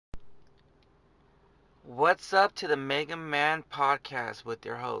What's up to the Mega Man podcast with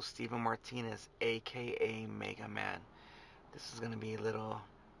your host Steven Martinez, aka Mega Man. This is gonna be a little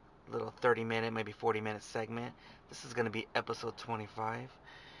 30-minute, maybe 40-minute segment. This is gonna be episode 25.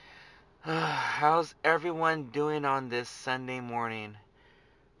 How's everyone doing on this Sunday morning?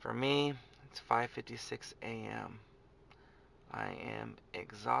 For me, it's 5:56 a.m. I am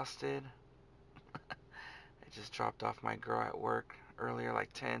exhausted. I just dropped off my girl at work earlier,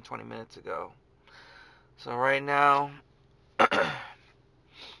 like 10, 20 minutes ago. So right now,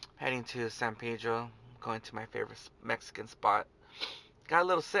 heading to San Pedro, going to my favorite Mexican spot. Got a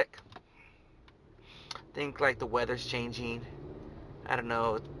little sick. Think like the weather's changing. I don't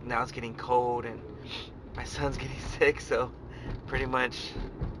know. Now it's getting cold and my son's getting sick, so pretty much,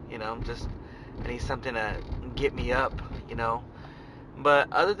 just I need something to get me up.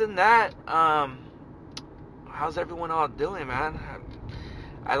 But other than that, how's everyone all doing, man?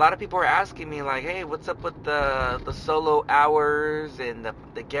 A lot of people are asking me like, hey, what's up with the solo hours and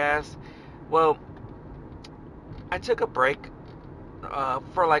the guests? Well, I took a break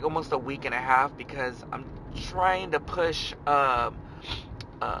for like almost a week and a half because I'm trying to push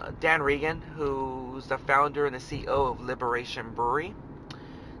Dan Regan, who's the founder and the CEO of Liberation Brewery.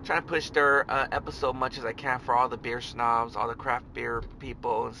 Trying to push their episode much as I can for all the beer snobs, all the craft beer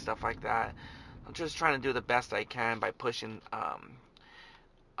people, and stuff like that. I'm just trying to do the best I can by pushing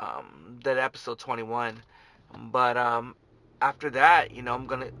that episode 21. But after that, I'm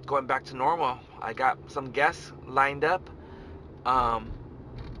going back to normal. I got some guests lined up. Um,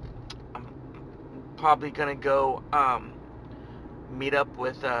 I'm probably gonna go meet up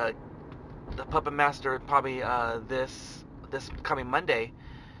with the Puppet Master probably this coming Monday.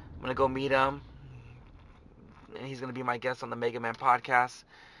 I'm gonna go meet him, and he's gonna be my guest on the Mega Man podcast.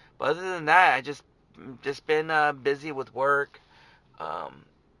 But other than that, I just been busy with work. Um,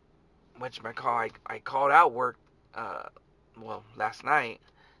 which I called out work last night.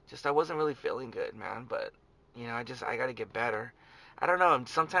 Just I wasn't really feeling good, man. But I gotta get better. I don't know.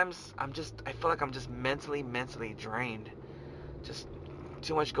 Sometimes I feel like I'm just mentally drained. Just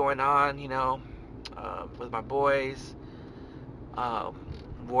too much going on, with my boys. Uh,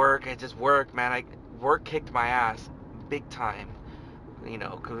 Work. I just work, man. Work kicked my ass big time.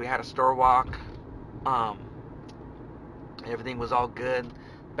 Because we had a store walk. Um, Everything was all good.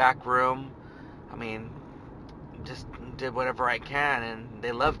 Back room. I mean, just did whatever I can, and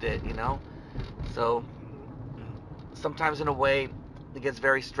they loved it. So sometimes in a way it gets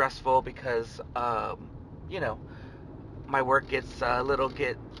very stressful because you know my work gets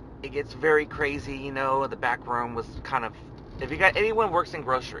it gets very crazy. The back room was kind of, if you got anyone works in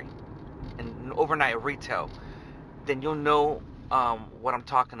grocery and overnight retail, then you'll know what I'm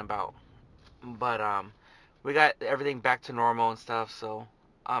talking about. But we got everything back to normal and stuff, so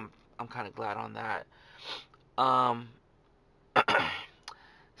I'm kind of glad on that. Um,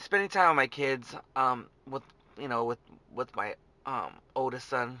 Spending time with my kids, with with my oldest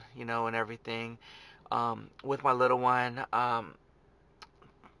son, and everything, with my little one,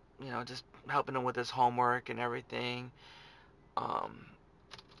 just helping him with his homework and everything. Um,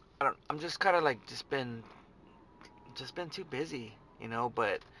 I'm just kind of like just been too busy,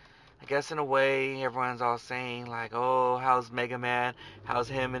 but I guess in a way everyone's all saying like, "Oh, how's Mega Man? How's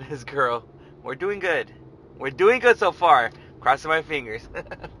him and his girl?" We're doing good. We're doing good so far. Crossing my fingers.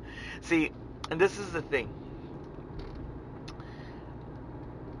 See, and this is the thing.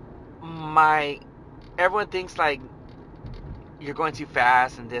 My Everyone thinks like you're going too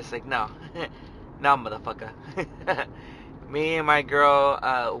fast and this, like, no. No, motherfucker. Me and my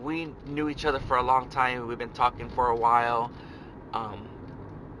girl, we knew each other for a long time. We've been talking for a while. Um,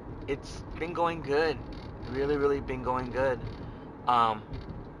 it's been going good. Really, really been going good. Um,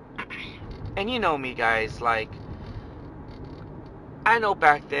 and you know me, guys. Like, I know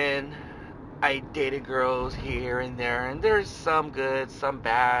back then I dated girls here and there, and there's some good, some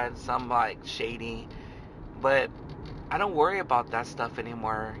bad, some like shady. But I don't worry about that stuff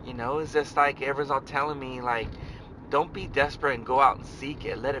anymore. It's just like everyone's all telling me like, don't be desperate and go out and seek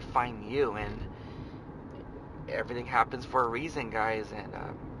it. Let it find you, and everything happens for a reason, guys. And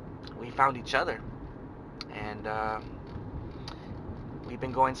we found each other, and we've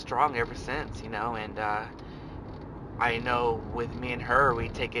been going strong ever since. And I know with me and her, we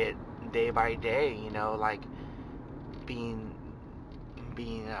take it day by day. Like being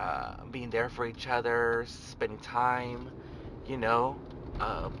being there for each other, spending time. You know,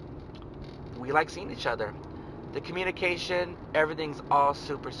 um, we like seeing each other. The communication, everything's all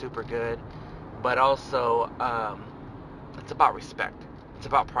super super good, but also it's about respect. It's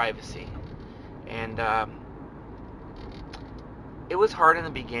about privacy, and it was hard in the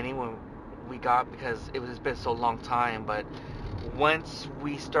beginning we got because it's been so long time. But once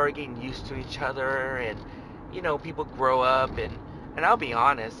we started getting used to each other, and people grow up, and I'll be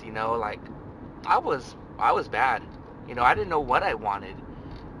honest, like I was bad. I didn't know what I wanted,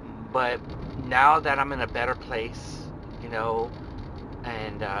 but now that I'm in a better place,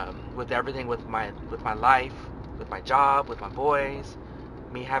 and with everything, with my life, with my job, with my boys,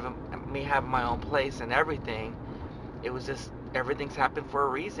 me having my own place and everything, it was just everything's happened for a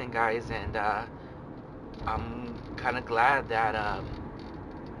reason, guys, and I'm kind of glad that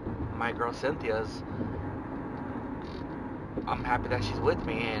my girl Cynthia's. I'm happy that she's with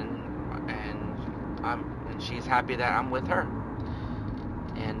me, and she's happy that I'm with her,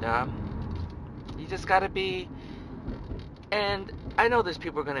 and you just gotta be. And I know there's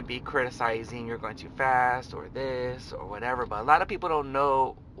people going to be criticizing you're going too fast or this or whatever, but a lot of people don't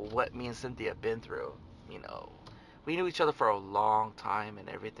know what me and Cynthia have been through. You know, we knew each other for a long time and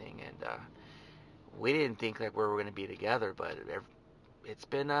everything, and we didn't think that we were going to be together, but it's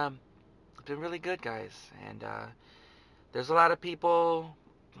been really good, guys. And there's a lot of people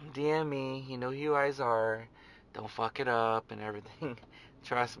DM me, you know who you guys are, don't fuck it up and everything.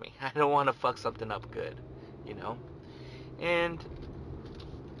 Trust me, I don't want to fuck something up good, you know. And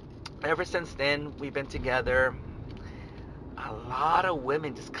ever since then, we've been together. A lot of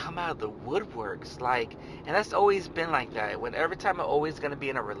women just come out of the woodworks, and that's always been like that. Every time I'm always gonna be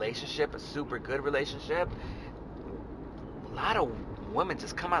in a relationship, a super good relationship, a lot of women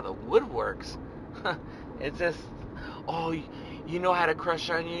just come out of the woodworks. It's just, oh, you know how to crush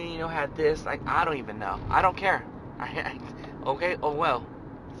on you, you know how this. Like, I don't even know. I don't care. Okay. Oh well.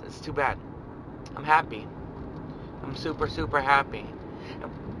 It's too bad. I'm happy. I'm super, super happy.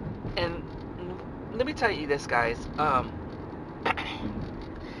 And let me tell you this, guys. A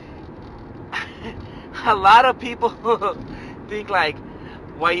lot of people think like,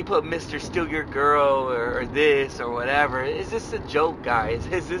 why you put Mr. Steal Your Girl or this or whatever. It's just a joke, guys.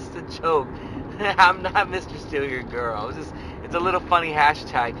 It's just a joke. I'm not Mr. Steal Your Girl. It's a little funny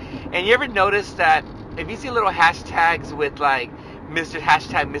hashtag. And you ever notice that if you see little hashtags with like Mr.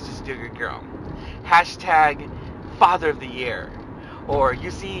 Steal Your Girl, hashtag Father of the Year, or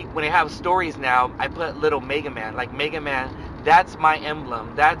you see when I have stories now, I put little Mega Man, like Mega Man. That's my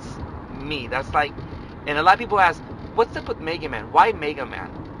emblem. That's me. That's like, and a lot of people ask, what's up with Mega Man? Why Mega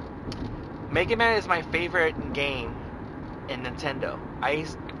Man? Mega Man is my favorite game in Nintendo.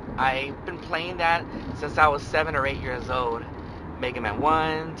 I've been playing that since I was 7 or 8 years old. Mega Man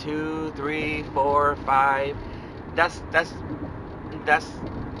 1, 2, 3, 4, 5. That's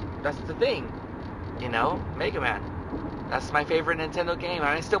the thing, you know, Mega Man. That's my favorite Nintendo game, and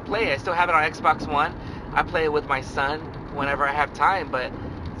I still play it. I still have it on Xbox One. I play it with my son whenever I have time, but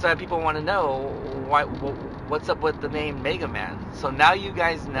so people want to know what's up with the name Mega Man. So now you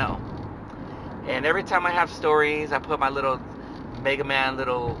guys know. And every time I have stories, I put my little Mega Man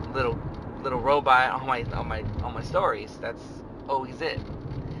little robot on my stories. That's always it.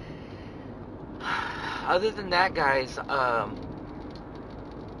 Other than that, guys,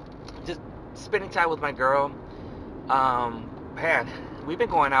 just spending time with my girl. Man, we've been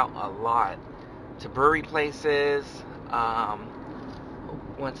going out a lot to brewery places.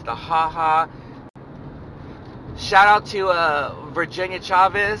 Went to the Haha. Shout out to Virginia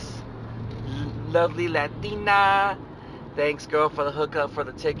Chavez, lovely Latina. Thanks, girl, for the hookup for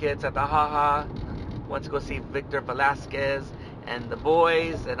the tickets at the Haha. Went to go see Victor Velasquez and the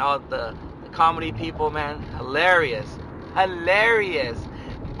boys and all the comedy people, man. Hilarious.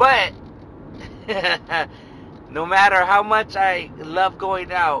 But no matter how much I love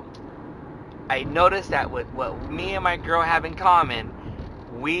going out, I noticed that what me and my girl have in common,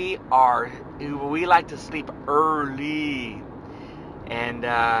 we like to sleep early. And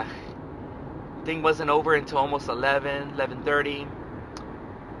thing wasn't over until almost 11:30.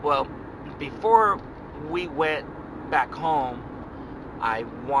 Well, before we went back home, I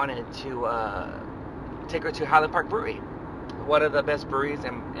wanted to take her to Highland Park Brewery, one of the best breweries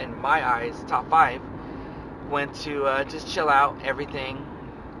in my eyes, top 5. Went to just chill out, everything.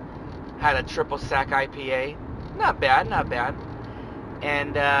 Had a triple sack IPA, not bad.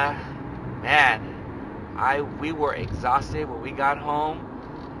 And man, we were exhausted when we got home.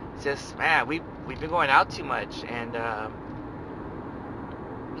 Just, man, we've been going out too much, and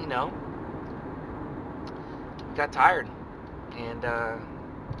you know, got tired, and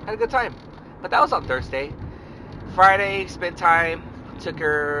had a good time. But that was on Thursday. Friday, spent time, took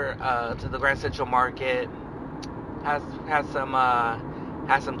her to the Grand Central Market, had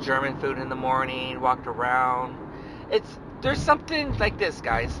some German food in the morning, walked around. There's something like this,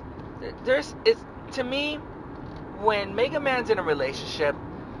 guys. To me, when Mega Man's in a relationship,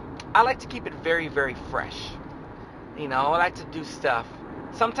 I like to keep it very, very fresh. You know, I like to do stuff.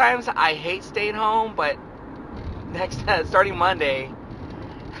 Sometimes I hate staying home, but starting Monday,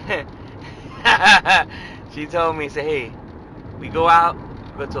 she told me, say, hey, we go out,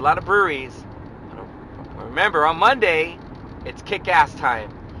 go to a lot of breweries. Remember, on Monday, it's kick-ass time.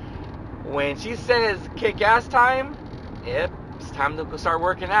 When she says kick-ass time, yep, it's time to go start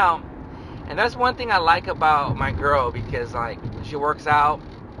working out. And that's one thing I like about my girl, because like she works out,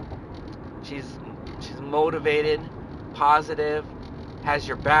 she's motivated, positive, has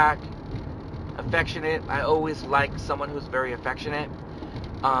your back, affectionate. I always like someone who's very affectionate.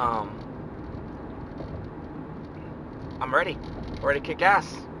 Um, I'm ready to kick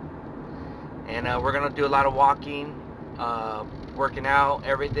ass, and we're gonna do a lot of walking, working out,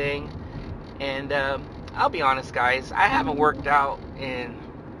 everything. And I'll be honest, guys, I haven't worked out in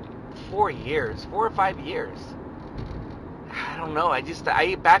 4 or 5 years. I don't know.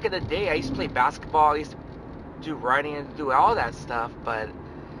 I back in the day, I used to play basketball. I used to do running and do all that stuff. But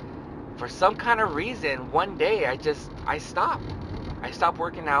for some kind of reason, one day I stopped. I stopped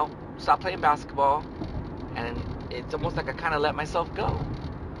working out, stopped playing basketball, and it's almost like I kind of let myself go.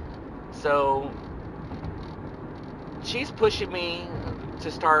 So she's pushing me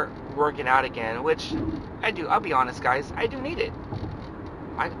to start working out again, which I do. I'll be honest, guys, I do need it.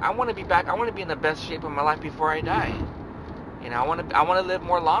 I want to be back. I want to be in the best shape of my life before I die. You know, I want to live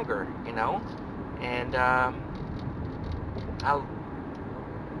more longer. You know, and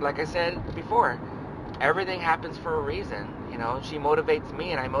like I said before, everything happens for a reason. You know, she motivates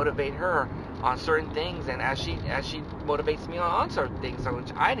me, and I motivate her on certain things, and as she motivates me on certain things,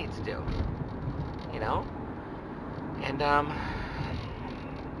 which I need to do. You know, and kind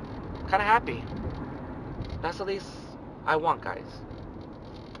of happy. That's the least I want, guys.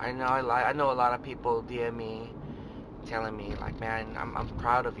 I know a lot of people DM me telling me like, man, I'm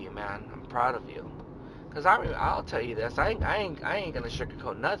proud of you, man. I'm proud of you. Cause I'll tell you this, I ain't gonna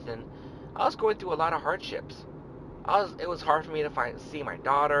sugarcoat nothing. I was going through a lot of hardships. It was hard for me to see my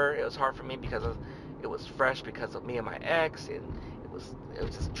daughter. It was hard for me because it was fresh because of me and my ex, and it was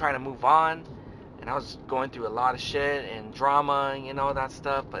just trying to move on. And I was going through a lot of shit and drama, you know, that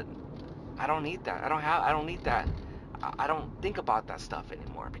stuff. But I don't need that. I don't need that. I don't think about that stuff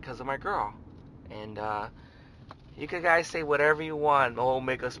anymore because of my girl. And you can guys say whatever you want. Oh,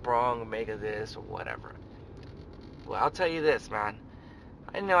 make us strong, make us this, or whatever. Well, I'll tell you this, man.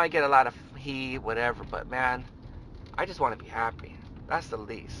 I know I get a lot of heat, whatever, but man, I just want to be happy. That's the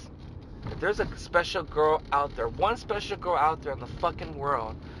least. If there's a special girl out there, one special girl out there in the fucking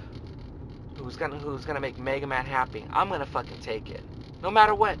world who's gonna make Mega Man happy, I'm gonna fucking take it, no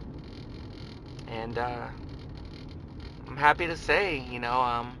matter what. And I'm happy to say, you know,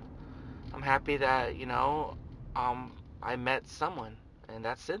 I'm happy that I met someone, and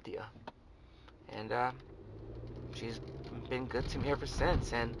that's Cynthia, and she's been good to me ever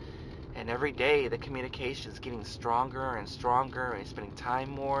since, and every day the communication is getting stronger and stronger, and spending time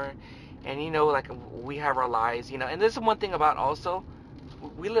more, and you know, like we have our lives, you know, and this is one thing about also,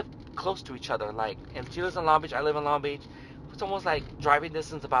 we live close to each other. Like if she lives in Long Beach, I live in Long Beach. It's almost like driving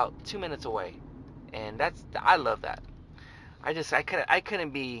distance, about 2 minutes away, and I love that. I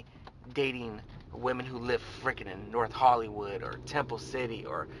couldn't be dating women who live freaking in North Hollywood or Temple City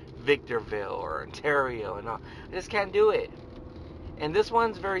or Victorville or Ontario and all. I just can't do it. And this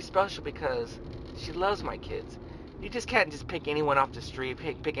one's very special because she loves my kids. You just can't just pick anyone off the street,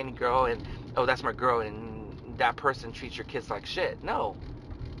 pick any girl, and oh, that's my girl, and that person treats your kids like shit. No,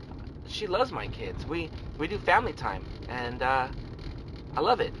 she loves my kids. We do family time, and I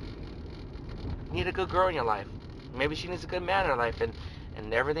love it. You need a good girl in your life. Maybe she needs a good man in her life, and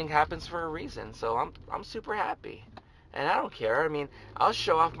everything happens for a reason. So I'm super happy, and I don't care. I mean, I'll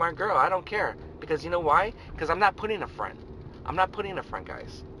show off my girl. I don't care, because you know why? Because I'm not putting a front. I'm not putting a front,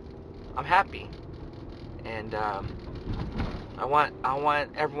 guys. I'm happy, and I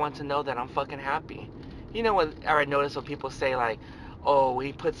want everyone to know that I'm fucking happy. You know what I notice when people say like, oh,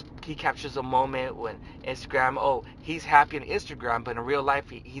 he captures a moment when Instagram, oh, he's happy on Instagram, but in real life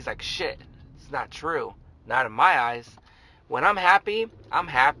he's like shit. It's not true. Not in my eyes. When I'm happy, I'm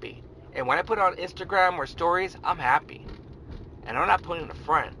happy. And when I put it on Instagram or stories, I'm happy. And I'm not putting it in the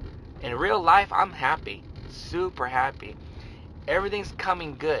front. In real life, I'm happy. Super happy. Everything's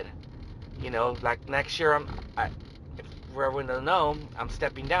coming good. You know, like next year, for everyone to know, I'm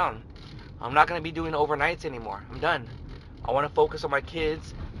stepping down. I'm not going to be doing overnights anymore. I'm done. I want to focus on my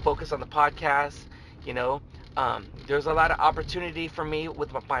kids, focus on the podcast. You know, there's a lot of opportunity for me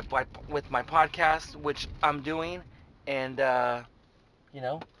with my podcast, which I'm doing, and you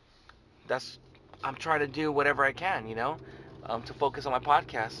know, I'm trying to do whatever I can. You know, to focus on my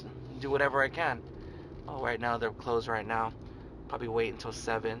podcast. do whatever I can. Oh, right now they're closed right now. Probably wait until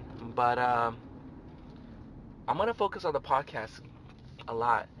 7. But I'm gonna focus on the podcast a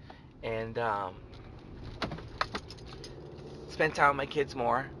lot and spend time with my kids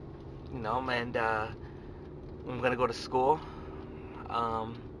more. And I'm gonna go to school.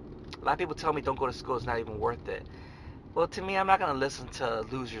 Um, a lot of people tell me don't go to school; it's not even worth it. Well, to me, I'm not gonna listen to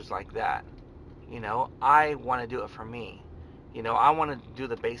losers like that. I want to do it for me. I want to do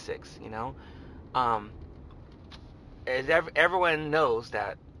the basics. Um, everyone knows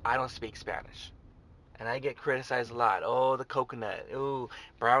that I don't speak Spanish, and I get criticized a lot. Oh, the coconut. Ooh,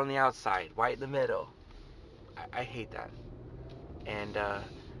 brown on the outside, white in the middle. I hate that. And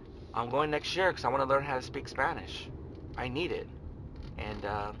I'm going next year because I want to learn how to speak Spanish. I need it. And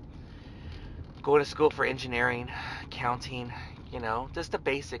going to school for engineering, accounting, just the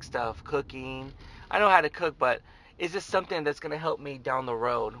basic stuff, cooking. I know how to cook, but it's just something that's going to help me down the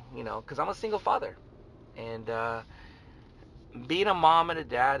road, because I'm a single father. And being a mom and a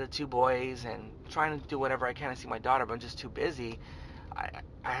dad of 2 boys and trying to do whatever I can to see my daughter, but I'm just too busy. I,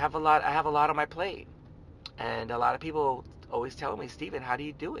 I have a lot on my plate. And a lot of people always tell me, Steven, how do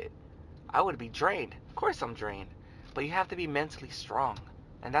you do it? I would be drained. Of course I'm drained. But you have to be mentally strong.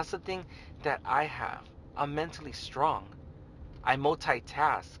 And that's the thing that I have. I'm mentally strong. I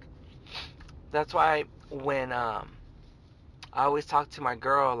multitask. That's why when I always talk to my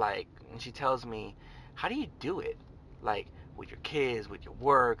girl, like, and she tells me, how do you do it? Like, with your kids, with your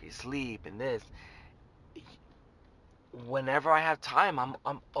work, your sleep, and this. Whenever I have time,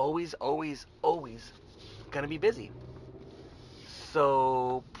 I'm always, always, always gonna be busy.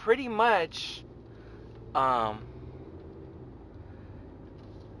 So pretty much, um,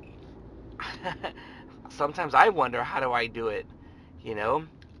 sometimes I wonder how do I do it, you know,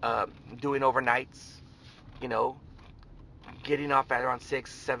 uh, doing overnights, you know, getting off at around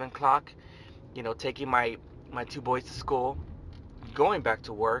 6, 7 o'clock, taking my 2 boys to school, going back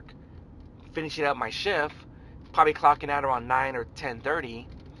to work, finishing up my shift, probably clocking out around 9 or 10:30,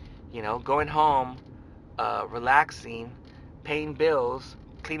 going home, relaxing, paying bills,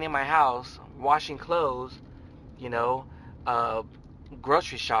 cleaning my house, washing clothes, you know, uh,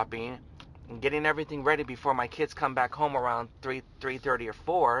 grocery shopping, and getting everything ready before my kids come back home around 3:30 or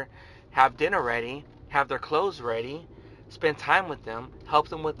 4, have dinner ready, have their clothes ready, spend time with them, help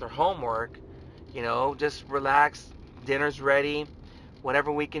them with their homework, just relax, dinner's ready,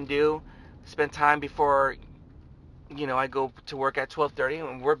 whatever we can do, spend time before, I go to work at 12:30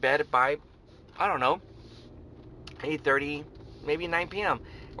 and we're bed by, I don't know, 8:30, maybe 9 p.m.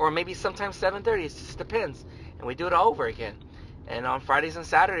 or maybe sometimes 7:30. It just depends. And we do it all over again. And on Fridays and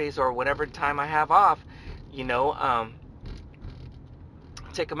Saturdays or whatever time I have off, you know, um,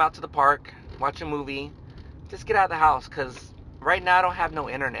 take them out to the park, watch a movie, just get out of the house. Because right now I don't have no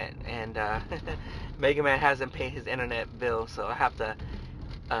internet. And Mega Man hasn't paid his internet bill, so I have to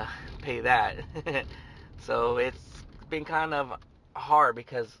uh, pay that. So it's been kind of hard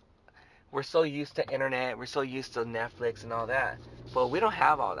because we're so used to internet, we're so used to Netflix and all that, but we don't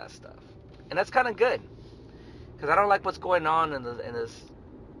have all that stuff, and that's kind of good because I don't like what's going on in this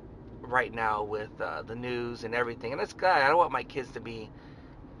right now with the news and everything, and that's good. I don't want my kids to be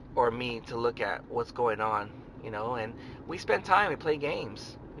or me to look at what's going on, and we spend time, we play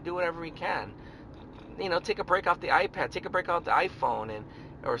games, we do whatever we can, take a break off the iPad, take a break off the iPhone and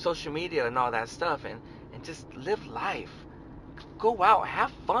or social media and all that stuff, and just live life, go out,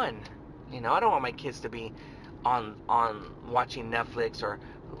 have fun. I don't want my kids to be on watching Netflix or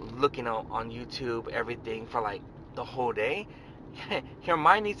looking on YouTube everything for like the whole day. Your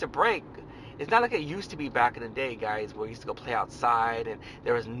mind needs a break. It's not like it used to be back in the day, guys, where you used to go play outside and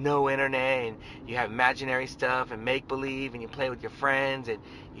there was no internet and you have imaginary stuff and make believe and you play with your friends and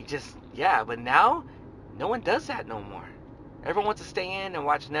you just, yeah, but now no one does that no more. Everyone wants to stay in and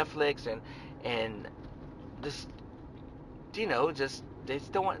watch Netflix and just, just they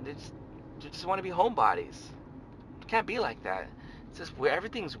just don't want, they just want to be homebodies. It can't be like that. It's just weird.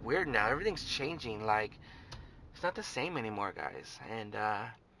 Everything's weird now. Everything's changing. Like it's not the same anymore, guys. And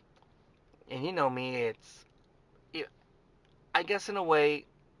you know me, it, I guess in a way,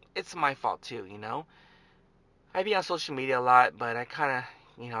 it's my fault too. I be on social media a lot, but I kind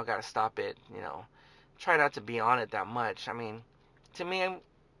of, gotta stop it. Try not to be on it that much. I mean, to me,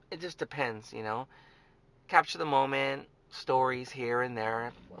 it just depends. Capture the moment, stories here and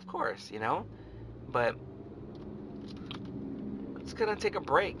there, of course. But it's gonna take a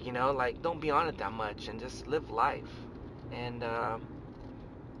break, like don't be on it that much and just live life. And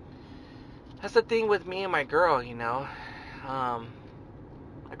that's the thing with me and my girl, my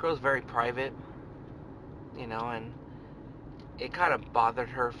girl's very private, and it kind of bothered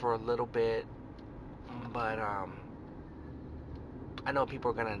her for a little bit, but I know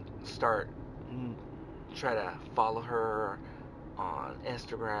people are gonna start try to follow her on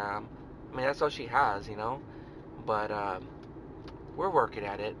Instagram. I mean, that's all she has, you know. But we're working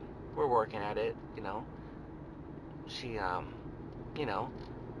at it. We're working at it, you know. She, you know,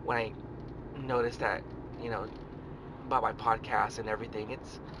 when I noticed that, you know, about my podcast and everything,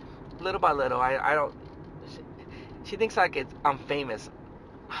 it's little by little. I don't. She thinks like I'm famous.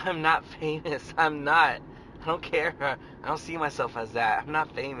 I'm not famous. I'm not. I don't care. I don't see myself as that. I'm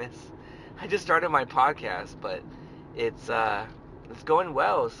not famous. I just started my podcast, but it's going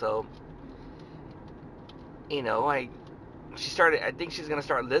well. So, you know, she started. I think she's gonna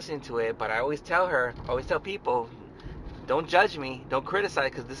start listening to it. But I always tell her, I always tell people, don't judge me, don't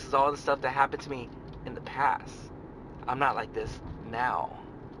criticize, because this is all the stuff that happened to me in the past. I'm not like this now.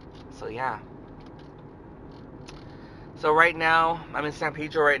 So yeah. So right now, I'm in San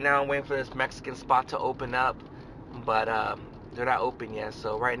Pedro right now, waiting for this Mexican spot to open up, but they're not open yet.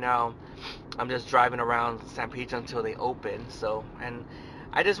 So right now, I'm just driving around San Pedro until they open. So, and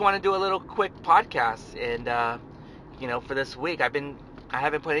I just want to do a little quick podcast, and you know, for this week, I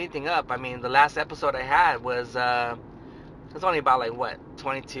haven't put anything up. I mean, the last episode I had was it's only about like what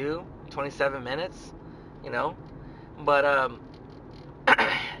 22, 27 minutes, you know, but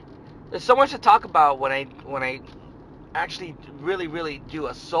there's so much to talk about when I actually really do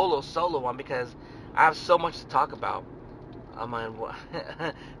a solo one, because I have so much to talk about. I mean,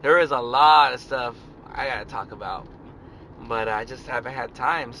 there is a lot of stuff I gotta talk about, but I just haven't had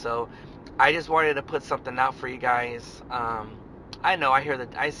time. So I just wanted to put something out for you guys. I know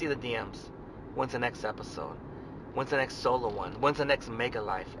I see the DMs. When's the next episode? When's the next solo one? When's the next Mega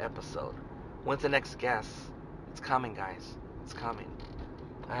Life episode? When's the next guest? It's coming, guys. It's coming.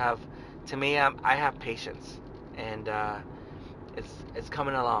 I have patience, and it's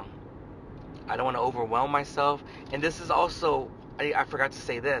coming along. I don't want to overwhelm myself. And this is also, I forgot to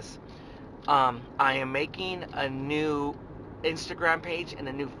say this. I am making a new Instagram page and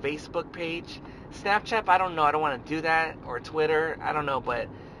a new Facebook page. Snapchat, I don't know. I don't want to do that, or Twitter. I don't know, but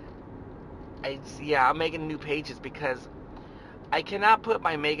I'm making new pages because I cannot put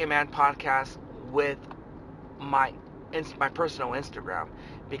my Mega Man podcast with my personal Instagram,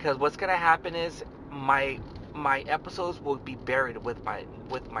 because what's gonna happen is my episodes will be buried with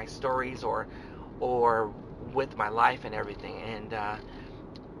my stories, or with my life and everything,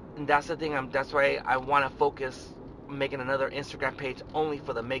 and that's the thing. That's why I want to focus making another Instagram page only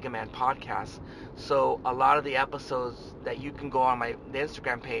for the Mega Man podcast. So a lot of the episodes that you can go on the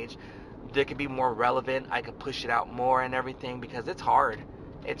Instagram page, they could be more relevant. I could push it out more and everything, because it's hard.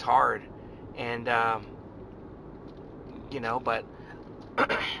 It's hard, and you know, but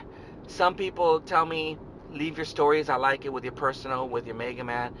some people tell me leave your stories. I like it with your personal, with your Mega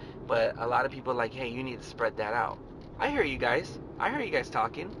Man, but a lot of people are like, hey, you need to spread that out. I hear you guys. I hear you guys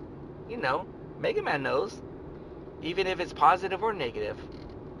talking. You know, Mega Man knows, even if it's positive or negative.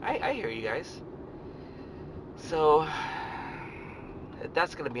 I hear you guys. So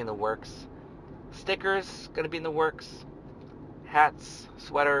that's gonna be in the works. Stickers gonna be in the works. Hats,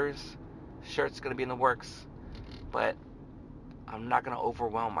 sweaters, shirts gonna be in the works. But I'm not gonna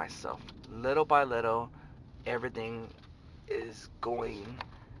overwhelm myself. Little by little, everything is going.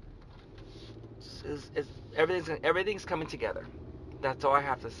 Everything's coming together. That's all I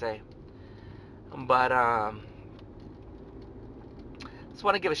have to say. But just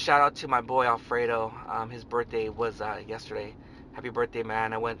want to give a shout out to my boy Alfredo. His birthday was yesterday. Happy birthday,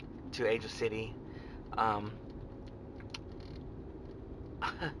 man! I went to Angel City. Had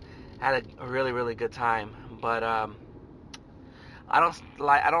a really good time. But I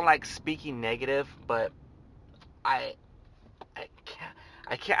don't like speaking negative, but I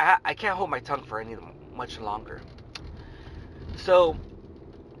I can't hold my tongue for any much longer. So,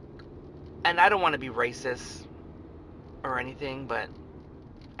 and I don't want to be racist or anything, but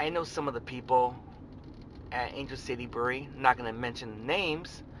I know some of the people at Angel City Brewery. I'm not going to mention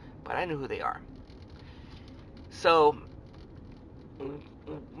names, but I know who they are. So,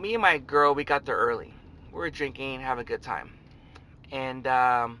 me and my girl, we got there early. We were drinking, having a good time. And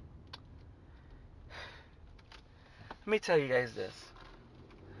let me tell you guys this.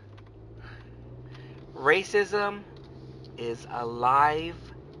 Racism is alive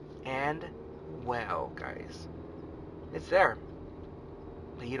and well, guys. It's there.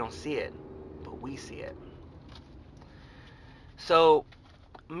 But you don't see it. But we see it. So,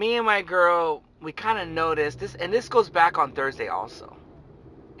 me and my girl, we kind of noticed this, and this goes back on Thursday also.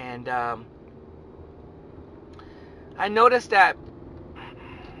 And I noticed that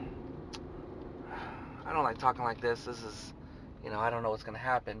I don't like talking like this. This is I don't know what's gonna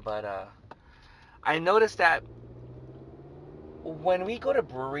happen, but I noticed that when we go to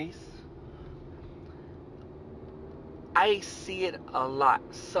breweries, I see it a lot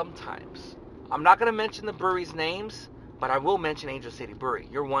sometimes. I'm not gonna mention the breweries' names, but I will mention Angel City Brewery.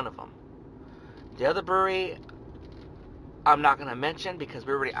 You're one of them. The other brewery, I'm not gonna mention because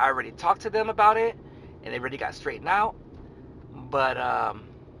I already talked to them about it, and they already got straightened out. But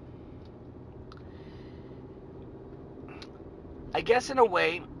I guess in a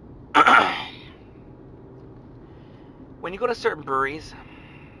way, when you go to certain breweries,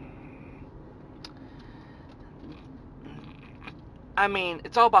 I mean,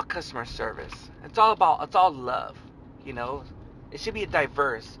 it's all about customer service. It's all love. You know, it should be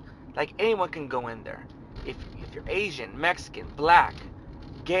diverse. Like anyone can go in there. If you're Asian, Mexican, black,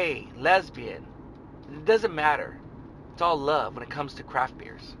 gay, lesbian, it doesn't matter. It's all love when it comes to craft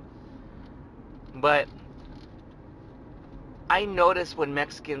beers. But I notice when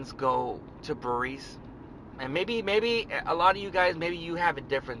Mexicans go to breweries, and maybe a lot of you guys, maybe you have it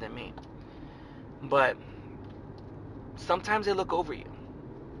different than me, but sometimes they look over you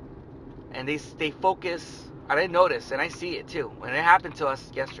and they focus. And I notice, and I see it too, and it happened to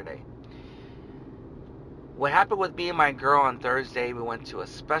us yesterday. What happened with me and my girl on Thursday? We went to a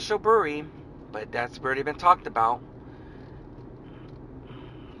special brewery, but that's already been talked about.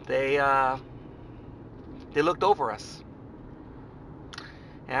 They they looked over us,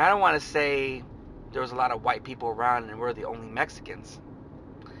 and I don't want to say there was a lot of white people around and we're the only Mexicans,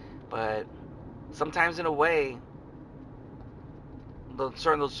 but sometimes in a way, those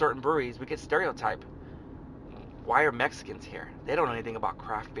certain breweries we get stereotyped. Why are Mexicans here? They don't know anything about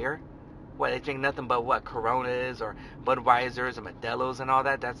craft beer. What, they drink nothing but what, Coronas or Budweisers and Modelo's and all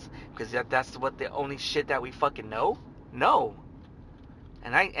that? That's because that's what the only shit that we fucking know. No,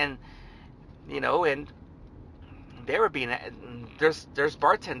 and and they were being there's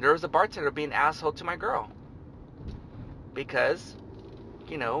bartender there was a bartender being an asshole to my girl because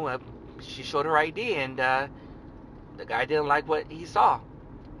she showed her ID and the guy didn't like what he saw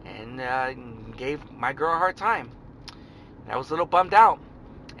and gave my girl a hard time. I was a little bummed out,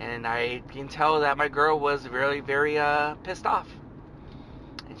 and I can tell that my girl was really very pissed off.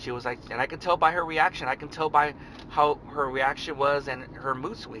 And she was like, and I could tell by her reaction. I can tell by how her reaction was and her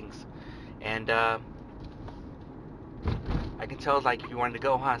mood swings. And I can tell like, you wanted to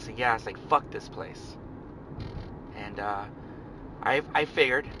go, huh? I said, yeah. It's like, fuck this place. And I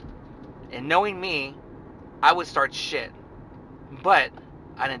figured, and knowing me, I would start shit. But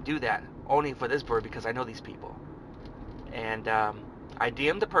I didn't do that only for this bird because I know these people. And I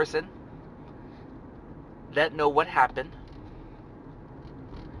DM'd the person, let know what happened.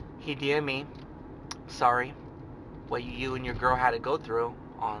 He DM'd me, sorry, what you and your girl had to go through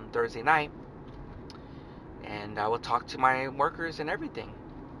on Thursday night. And I will talk to my workers and everything.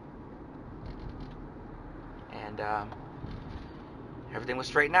 And everything was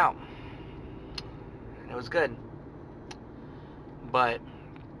straightened out. And it was good. But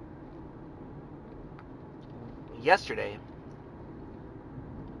yesterday,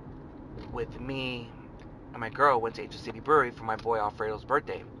 with me and my girl went to Angel City Brewery for my boy Alfredo's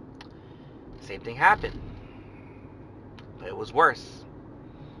birthday. Same thing happened. But it was worse.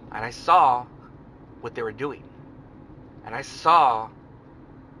 And I saw what they were doing. And I saw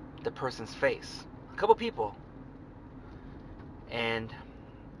the person's face. A couple people. And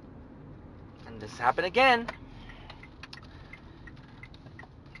this happened again.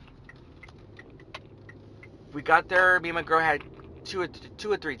 We got there, me and my girl had two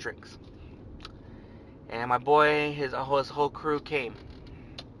or three drinks. And my boy, his whole crew came.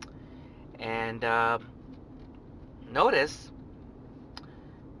 And notice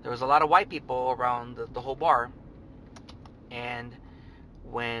there was a lot of white people around the whole bar. And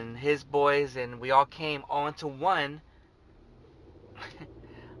when his boys and we all came onto one,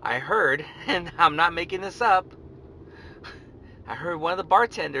 I heard, and I'm not making this up, I heard one of the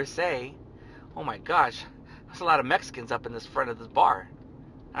bartenders say, oh my gosh, there's a lot of Mexicans up in this front of this bar.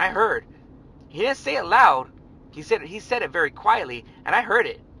 And I heard. He didn't say it loud. He said it very quietly, and I heard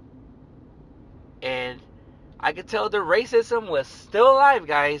it. And I could tell the racism was still alive,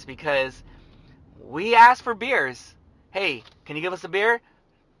 guys, because we asked for beers. Hey, can you give us a beer?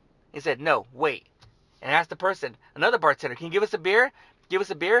 He said, no, wait. And I asked the person, another bartender, can you give us a beer? Give us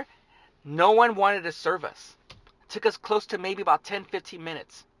a beer. No one wanted to serve us. It took us close to maybe about 10-15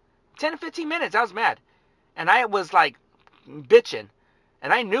 minutes. 10-15 minutes, I was mad. And I was like bitching.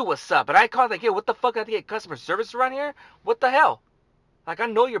 And I knew what's up. And I called like, hey, what the fuck? I have to get customer service around here? What the hell? Like, I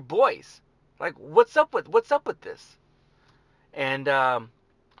know your boys. Like, what's up with this? And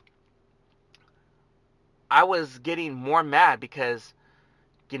I was getting more mad because,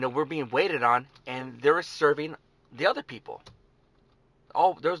 we're being waited on, and they were serving the other people.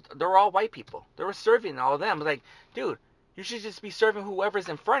 They were all white people. They were serving all of them. I was like, dude, you should just be serving whoever's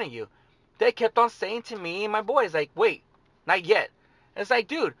in front of you. They kept on saying to me and my boys, like, wait, not yet. And it's like,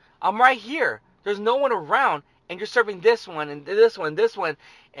 dude, I'm right here. There's no one around, and you're serving this one and this one, this one,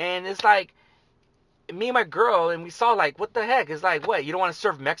 and it's like me and my girl, and we saw like, what the heck? It's like, what? You don't want to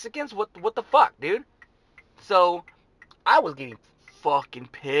serve Mexicans? What the fuck, dude? So I was getting fucking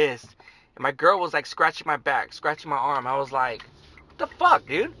pissed, and my girl was like scratching my back, scratching my arm. I was like, what the fuck,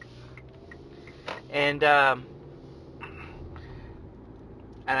 dude? And the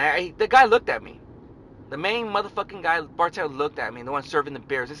guy looked at me. The main motherfucking guy, bartender, looked at me, the one serving the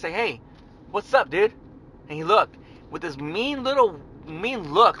beers. They say, hey, what's up, dude? And he looked with this mean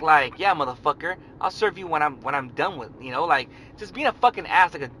look, like, yeah, motherfucker, I'll serve you when I'm done with, like just being a fucking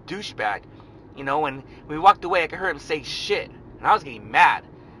ass, like a douchebag, And when we walked away, I could hear him say shit, and I was getting mad.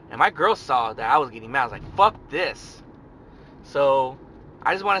 And my girl saw that I was getting mad. I was like, fuck this. So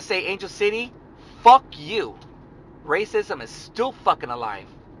I just want to say, Angel City, fuck you. Racism is still fucking alive.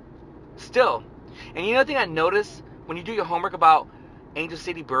 Still. And you know the thing I noticed when you do your homework about Angel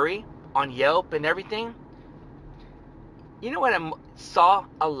City Brewery on Yelp and everything? You know what I saw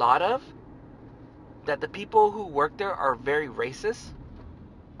a lot of? That the people who work there are very racist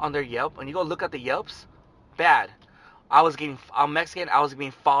on their Yelp. When you go look at the Yelps, bad. I'm Mexican, I was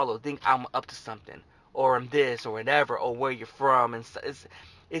being followed, think I'm up to something. Or I'm this, or whatever, or where you're from. And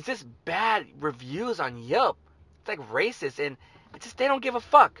it's just bad reviews on Yelp. It's like racist, and it's just, they don't give a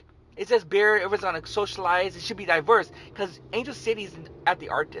fuck. It's just beer, everyone's gonna socialize, it should be diverse. Because Angel City's at the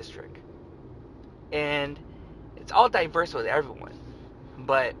art district. And it's all diverse with everyone.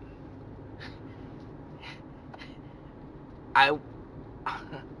 But I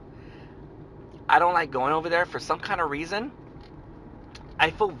don't like going over there for some kind of reason. I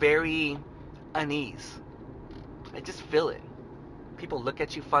feel very unease. I just feel it. People look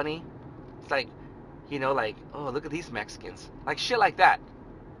at you funny. It's like, like, oh, look at these Mexicans. Like shit like that.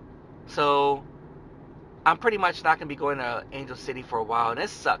 So I'm pretty much not going to be going to Angel City for a while. And it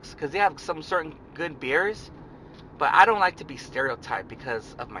sucks because they have some certain good beers. But I don't like to be stereotyped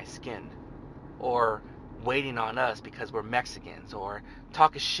because of my skin. Or waiting on us because we're Mexicans. Or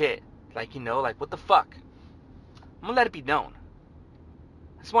talking shit. Like, like, what the fuck? I'm going to let it be known.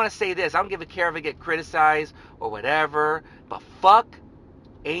 I just want to say this. I don't give a care if I get criticized or whatever. But fuck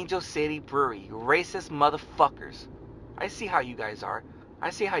Angel City Brewery. You racist motherfuckers. I see how you guys are. I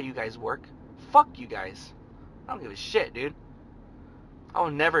see how you guys work. Fuck you guys. I don't give a shit, dude. I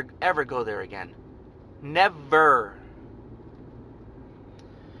will never, ever go there again. Never.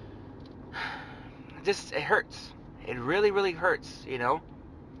 It hurts. It really, really hurts,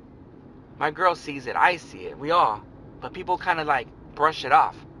 My girl sees it. I see it. We all. But people kind of like brush it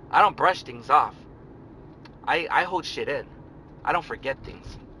off. I don't brush things off. I hold shit in. I don't forget things.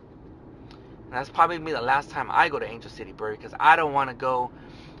 And that's probably me the last time I go to Angel City Brewery, because I don't want to go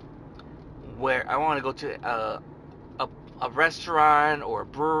where I want to go to a restaurant or a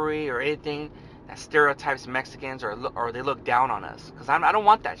brewery or anything that stereotypes Mexicans or they look down on us, because I don't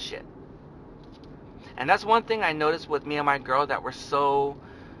want that shit. And that's one thing I noticed with me and my girl, that we're so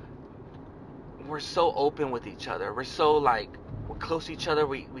open with each other. We're so we're close to each other.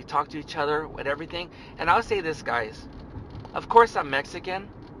 We talk to each other with everything. And I'll say this, guys. Of course I'm Mexican.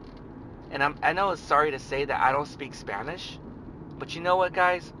 And I know it's sorry to say that I don't speak Spanish. But you know what,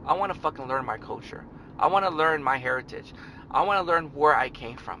 guys? I want to fucking learn my culture. I want to learn my heritage. I want to learn where I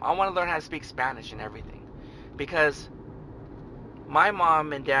came from. I want to learn how to speak Spanish and everything. Because my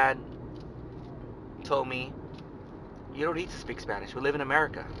mom and dad told me, you don't need to speak Spanish. We live in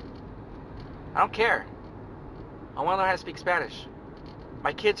America. I don't care. I want to learn how to speak Spanish.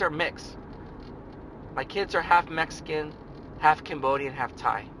 My kids are mixed. My kids are half Mexican, half Cambodian, half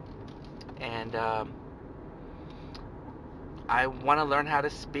Thai. And I want to learn how to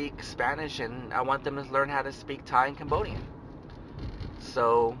speak Spanish, and I want them to learn how to speak Thai and Cambodian.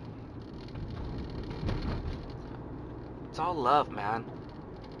 So it's all love, man.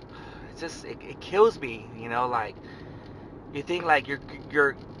 It's just, it kills me, like, you think like you're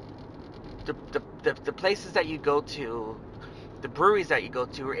the places that you go to, the breweries that you go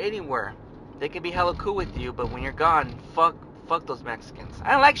to, or anywhere, they can be hella cool with you, but when you're gone, fuck those Mexicans.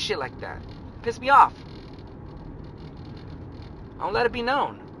 I don't like shit like that. Piss me off. I don't let it be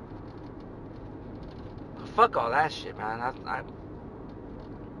known. Fuck all that shit, man.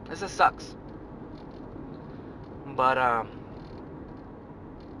 This just sucks. But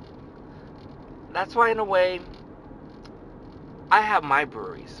that's why, in a way, I have my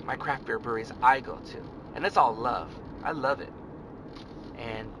breweries, my craft beer breweries I go to. and it's all love. I love it,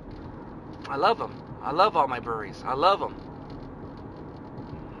 and I love them. I love all my breweries. I love them.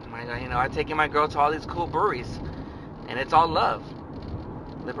 I taken my girl to all these cool breweries, and it's all love.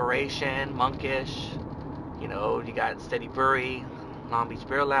 Liberation, Monkish, you got Steady Brewery, Long Beach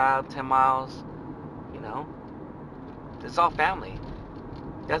Beer Lab, 10 Miles, it's all family.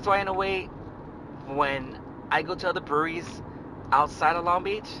 That's why, in a way, when I go to other breweries outside of Long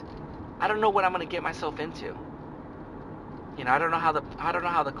Beach, I don't know what I'm gonna get myself into. I don't know how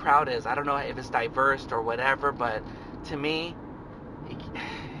the crowd is. I don't know if it's diverse or whatever, but to me,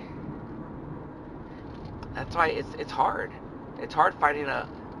 that's why it's hard. It's hard finding a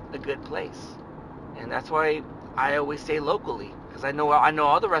good place, and that's why I always stay locally, because I know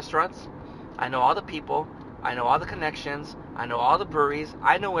all the restaurants, I know all the people, I know all the connections, I know all the breweries,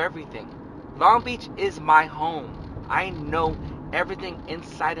 I know everything. Long Beach is my home. I know everything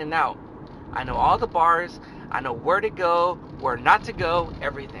inside and out. I know all the bars. I know where to go, where not to go,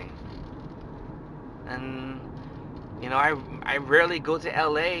 everything. And I rarely go to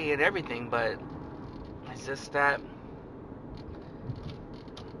LA and everything, but it's just that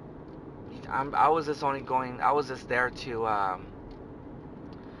I was just there to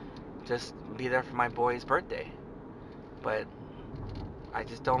just be there for my boy's birthday. But I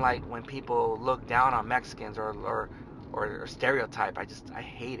just don't like when people look down on Mexicans or stereotype. I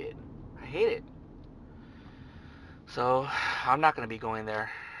hate it. I hate it. So I'm not gonna be going there.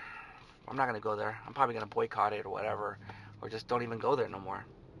 I'm not gonna go there. I'm probably gonna boycott it or whatever, or just don't even go there no more,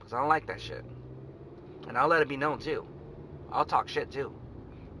 because I don't like that shit. And I'll let it be known too. I'll talk shit too.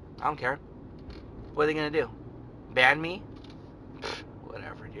 I don't care. What are they gonna do? Ban me? Pfft,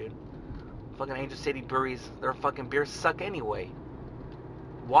 whatever, dude. Fucking Angel City breweries, their fucking beers suck anyway.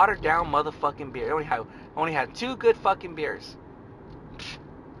 Watered down motherfucking beer. They only had 2 good fucking beers. Pfft.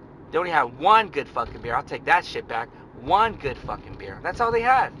 They only had 1 good fucking beer. I'll take that shit back. 1 good fucking beer. That's all they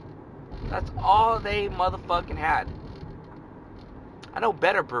had. That's all they motherfucking had. I know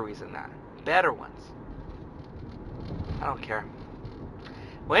better breweries than that. Better ones. I don't care.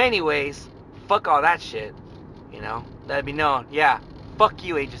 Well, anyways, fuck all that shit. Let it be known. Yeah, fuck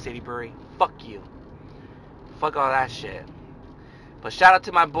you, Angel City Brewery. Fuck you. Fuck all that shit. But shout out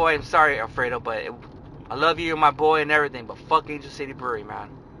to my boy. I'm sorry, Alfredo, but I love you, my boy, and everything. But fuck Angel City Brewery, man.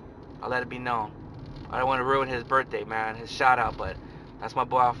 I'll let it be known. I don't want to ruin his birthday, man. His shout out, but that's my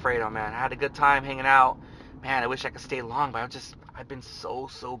boy Alfredo, man. I had a good time hanging out. Man, I wish I could stay long, but I've been so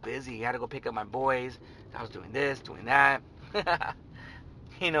busy. I had to go pick up my boys. I was doing this, doing that.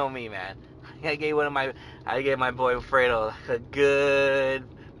 You know me, man. I gave my boy Alfredo a good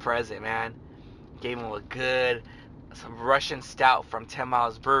present, man. Gave him some Russian stout from 10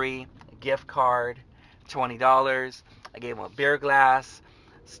 Miles Brewery, a gift card, $20. I gave him a beer glass,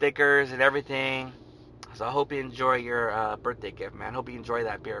 stickers, and everything. So I hope you enjoy your birthday gift, man. Hope you enjoy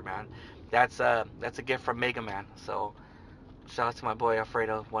that beer, man. That's a gift from Mega Man. So shout out to my boy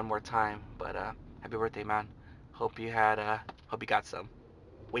Alfredo one more time. But happy birthday, man. Hope you got some.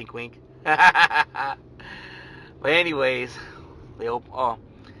 Wink, wink. But anyways, so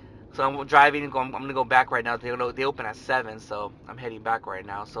I'm driving and I'm gonna go back right now. They open at 7, so I'm heading back right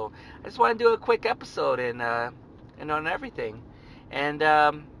now. So I just want to do a quick episode and on everything. And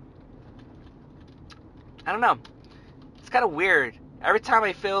I don't know. It's kind of weird. Every time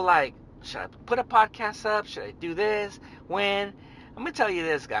I feel like, should I put a podcast up? Should I do this? I'm gonna tell you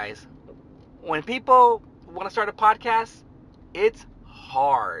this, guys. When people want to start a podcast, it's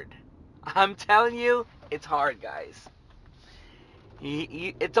hard. I'm telling you, it's hard, guys.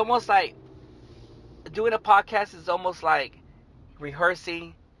 It's almost like doing a podcast is almost like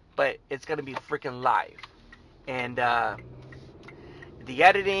rehearsing, but it's gonna be freaking live. And the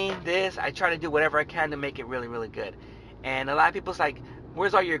editing, I try to do whatever I can to make it really, really good. And a lot of people's like,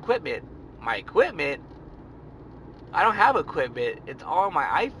 where's all your equipment? My equipment? I don't have equipment. It's all on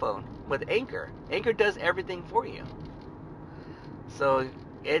my iPhone with Anchor. Anchor does everything for you. So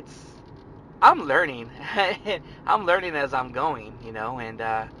I'm learning. I'm learning as I'm going, and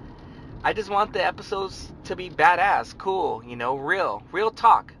I just want the episodes to be badass, cool, real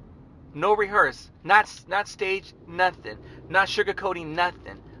talk. No rehearse, not stage, nothing, not sugarcoating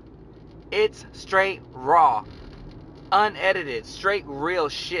nothing. It's straight raw, unedited, straight real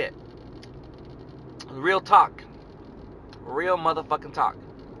shit. Real talk. Real motherfucking talk.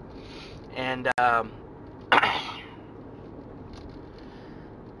 And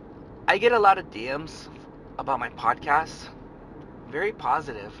I get a lot of DMs about my podcast, very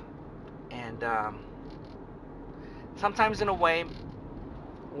positive, and sometimes in a way,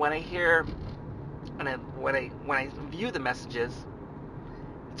 when I hear and when I view the messages,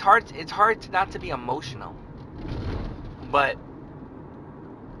 It's hard not to be emotional, but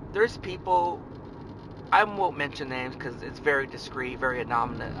there's people. I won't mention names because it's very discreet, very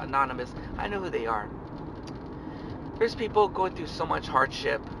anonymous. I know who they are. There's people going through so much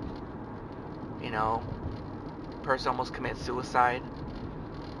hardship. You know, person almost commits suicide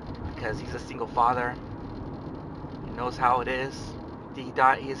because he's a single father. He knows how it is. He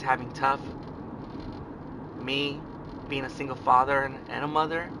thought he is having tough. Me, being a single father and a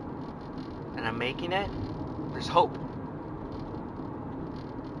mother, and I'm making it. There's hope.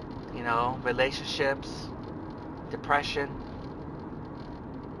 You know, relationships, depression,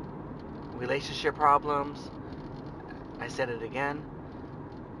 relationship problems. I said it again.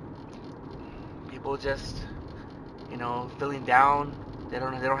 People just, you know, feeling down. They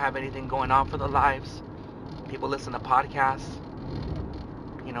don't have anything going on for their lives. People listen to podcasts.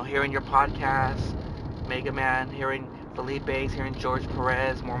 You know, hearing your podcast, Mega Man, hearing Felipe's, hearing George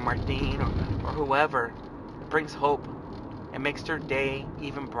Perez, or Martin, or whoever, it brings hope. It makes their day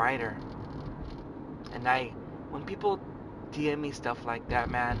even brighter. And when people DM me stuff like that,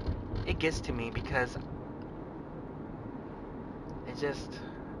 man, it gets to me because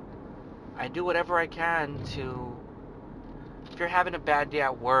I do whatever I can to, if you're having a bad day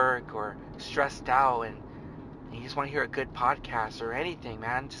at work or stressed out and you just want to hear a good podcast or anything,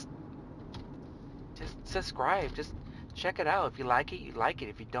 man, just subscribe. Just check it out. If you like it, you like it.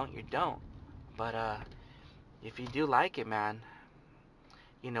 If you don't, you don't. But if you do like it, man,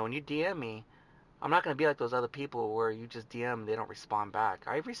 you know, when you DM me, I'm not going to be like those other people where you just DM, they don't respond back.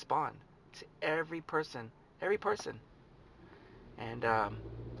 I respond to every person. And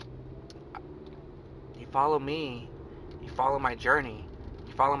you follow me, you follow my journey,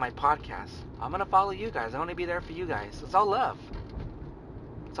 you follow my podcast. I'm going to follow you guys. I want to be there for you guys. It's all love.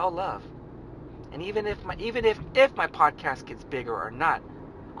 It's all love. And even if my podcast gets bigger or not,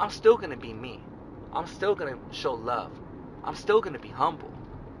 I'm still going to be me. I'm still going to show love. I'm still going to be humble.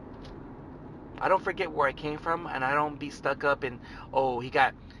 I don't forget where I came from, and I don't be stuck up in, oh, he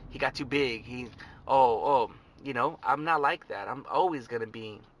got too big. You know, I'm not like that. I'm always going to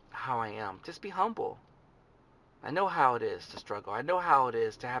be how I am. Just be humble. I know how it is to struggle. I know how it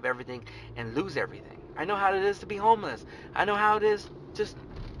is to have everything and lose everything. I know how it is to be homeless. I know how it is just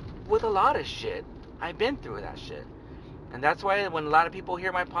with a lot of shit. I've been through that shit. And that's why when a lot of people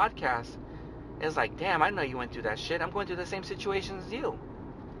hear my podcast, it's like, damn, I know you went through that shit. I'm going through the same situation as you.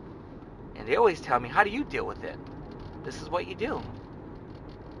 And they always tell me, how do you deal with it? This is what you do.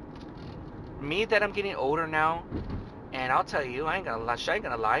 Me, that I'm getting older now, and I'll tell you, I ain't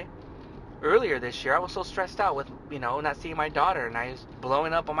gonna lie. Earlier this year, I was so stressed out with, you know, not seeing my daughter, and I was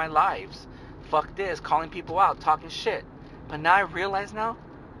blowing up on my lives. Fuck this, calling people out, talking shit. But now I realize now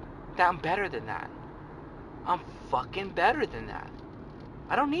that I'm better than that. I'm fucking better than that.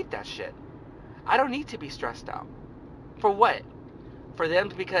 I don't need that shit. I don't need to be stressed out. For what? For them,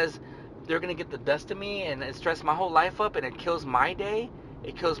 because they're gonna get the best of me and it stress my whole life up and it kills my day,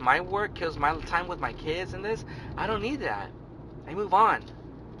 it kills my work, kills my time with my kids and this. I don't need that. I move on.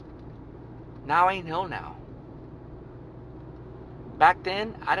 Now I know now. Back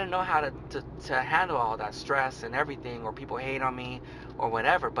then, I didn't know how to handle all that stress and everything, or people hate on me or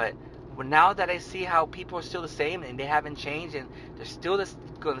whatever. But now that I see how people are still the same and they haven't changed and they're still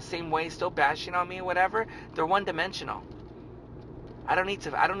going the same way, still bashing on me or whatever, they're one-dimensional. I don't need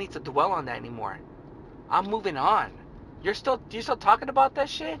to dwell on that anymore. I'm moving on. You're still talking about that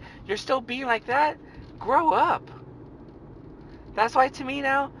shit? You're still being like that? Grow up. That's why, to me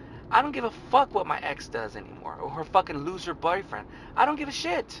now, I don't give a fuck what my ex does anymore, or her fucking loser boyfriend. I don't give a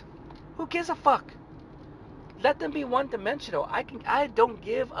shit. Who gives a fuck? Let them be one-dimensional. I don't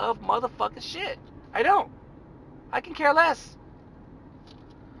give a motherfucking shit. I don't. I can care less.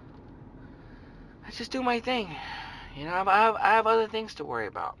 I just do my thing. You know, I have other things to worry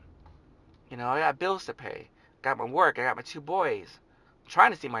about. You know, I got bills to pay. I got my work. I got my 2 boys. I'm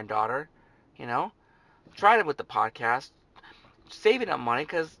trying to see my daughter. You know, I'm trying it with the podcast. Saving up money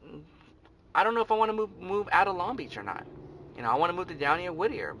because I don't know if I want to move out of Long Beach or not. You know, I want to move to Downey or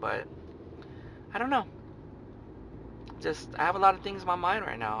Whittier, but I don't know. Just, I have a lot of things in my mind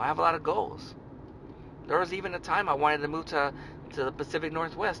right now. I have a lot of goals. There was even a time I wanted to move to the Pacific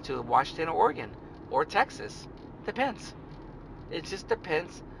Northwest, to Washington or Oregon or Texas. Depends. It just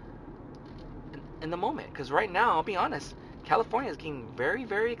depends in the moment. Because right now, I'll be honest, California is getting very,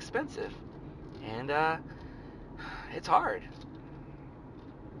 very expensive. And it's hard.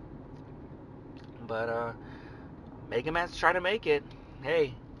 But Mega Man's trying to make it.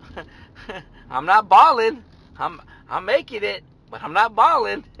 Hey, I'm not balling. I'm making it, but I'm not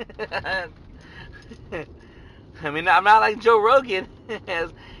balling. I mean, I'm not like Joe Rogan.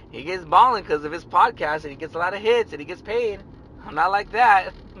 He gets balling because of his podcast and he gets a lot of hits and he gets paid. I'm not like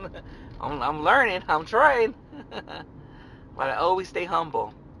that. I'm learning. I'm trying. But I always stay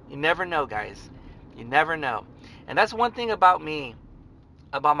humble. You never know, guys. You never know. And that's one thing about me,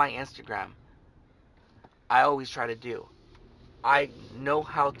 about my Instagram. I always try to do. I know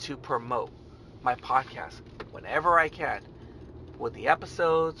how to promote my podcast whenever I can. With the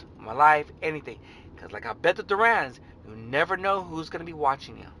episodes, my life, anything. Because like I bet the Durans, you never know who's going to be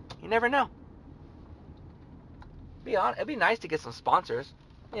watching you. You never know. Be honest, it'd be nice to get some sponsors,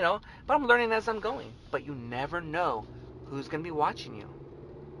 but I'm learning as I'm going. But you never know who's going to be watching you.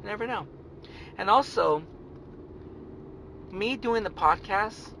 You never know. And also, me doing the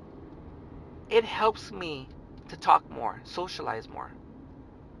podcast, it helps me to talk more, socialize more.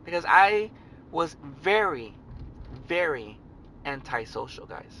 Because I was very, very antisocial,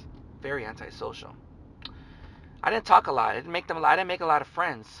 guys. Very antisocial. I didn't talk a lot. I didn't make a lot of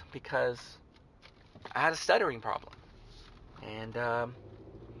friends because I had a stuttering problem. And I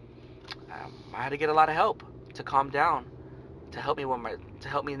had to get a lot of help to calm down, to help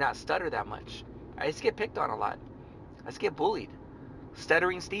me not stutter that much. I used to get picked on a lot. I used to get bullied.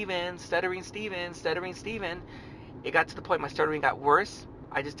 Stuttering Steven, stuttering Steven, stuttering Steven. It got to the point my stuttering got worse.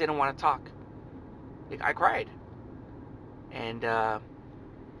 I just didn't want to talk. I cried. And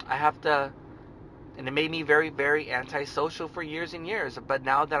and it made me very, very antisocial for years and years. But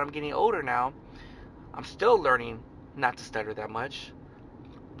now that I'm getting older now, I'm still learning not to stutter that much.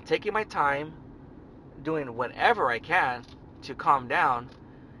 I'm taking my time, doing whatever I can to calm down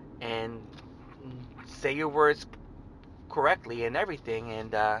and say your words correctly and everything.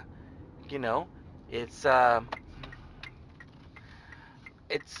 And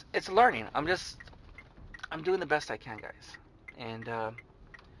it's it's learning. I'm doing the best I can, guys. And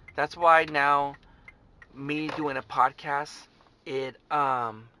that's why now me doing a podcast, it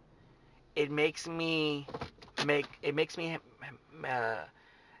it makes me make it makes me uh,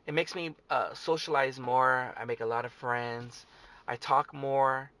 it makes me socialize more. I make a lot of friends. I talk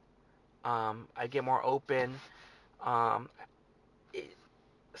more. I get more open. Um, it,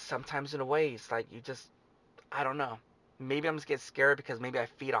 Sometimes in a way, it's like I don't know. Maybe I'm just get scared because maybe I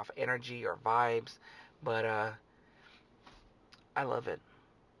feed off energy or vibes, but I love it.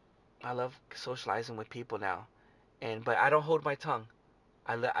 I love socializing with people now, but I don't hold my tongue.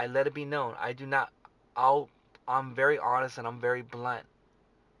 I let it be known. I do not. I'm very honest and I'm very blunt.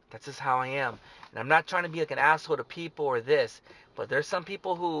 That's just how I am. And I'm not trying to be like an asshole to people or this, but there's some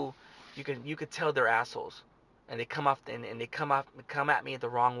people who you could tell they're assholes, and they come at me the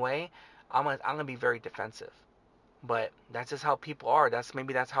wrong way. I'm gonna be very defensive. But that's just how people are.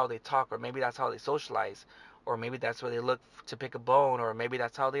 Maybe that's how they talk, or maybe that's how they socialize, or maybe that's where they look to pick a bone, or maybe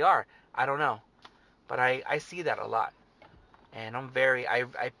that's how they are. I don't know. But I see that a lot, and I'm very I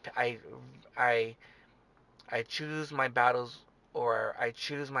I choose my battles, or I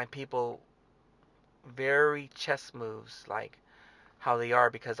choose my people very chess moves, like how they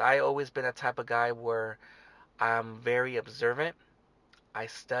are, because I always been a type of guy where I'm very observant. I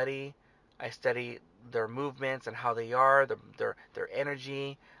study. I study their movements and how they are, their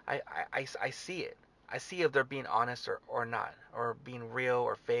energy. I see it. I see if they're being honest or not, or being real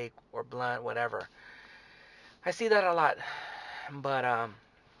or fake or blunt, whatever. I see that a lot. But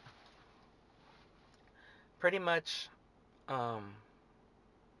pretty much, I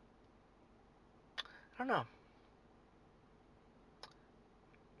don't know.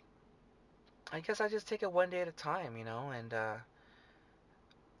 I guess I just take it one day at a time, and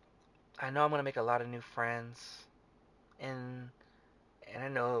I know I'm gonna make a lot of new friends, and I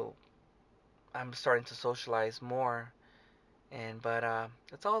know I'm starting to socialize more, but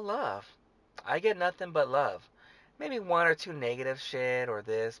it's all love. I get nothing but love. Maybe one or two negative shit or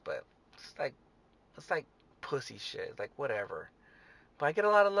this, but it's like it's like pussy shit. It's like whatever. But I get a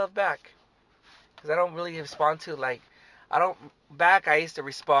lot of love back because I don't really respond to like I don't back. I used to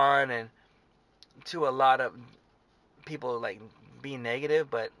respond and to a lot of people like being negative,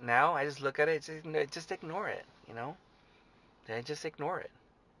 but now I just look at it, just ignore it. I just ignore it.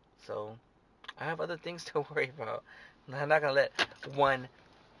 So I have other things to worry about. I'm not gonna let one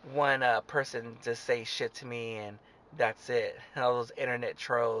person just say shit to me and that's it. All those internet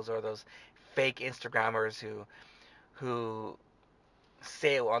trolls or those fake Instagrammers who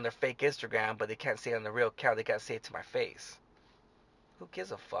say it on their fake Instagram, but they can't say it on the real account. They can't say it to my face. Who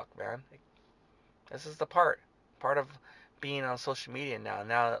gives a fuck, man? This is the part of being on social media now.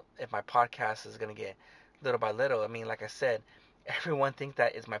 Now, if my podcast is gonna get little by little, I mean, like I said, everyone thinks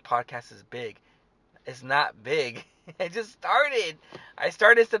that my podcast is big. It's not big. I just started. I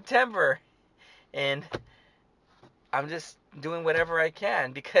started September, and I'm just doing whatever I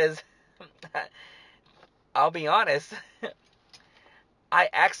can because I'll be honest, I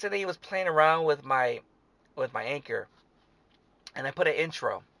accidentally was playing around with my Anchor, and I put an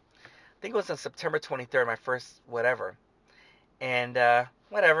intro. I think it was on September 23rd, my first whatever. And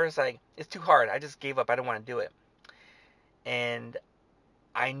whatever, it's like it's too hard. I just gave up. I don't want to do it. And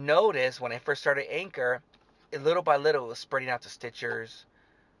I noticed when I first started Anchor, little by little, it was spreading out to Stitchers,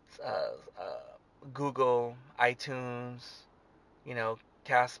 uh, uh, Google, iTunes, you know,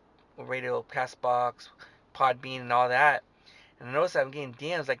 Cast Radio, Castbox, Podbean, and all that. And I noticed I'm getting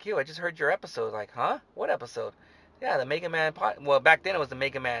DMs like, "Yo, I just heard your episode." Like, huh? What episode? Yeah, the Mega Man pod. Well, back then it was the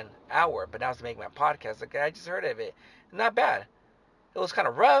Mega Man Hour, but now it's the Mega Man Podcast. Like, I just heard of it. Not bad. It was kind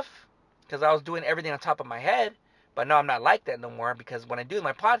of rough because I was doing everything on top of my head, but now I'm not like that no more because when I do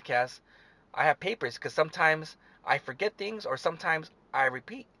my podcast, I have papers because sometimes I forget things or sometimes I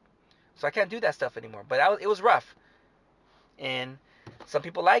repeat. So I can't do that stuff anymore. But it was rough. And some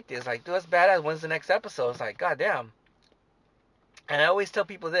people liked it. It's like, dude, that's badass. When's the next episode? It's like, goddamn. And I always tell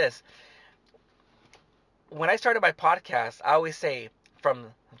people this. When I started my podcast, I always say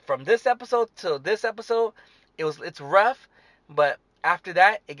from this episode to this episode, it's rough, but after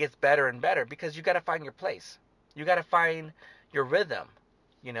that it gets better and better because you got to find your place. You got to find your rhythm,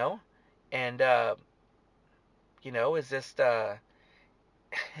 you know? And it's just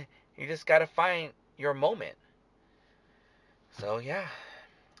you just got to find your moment. So, yeah,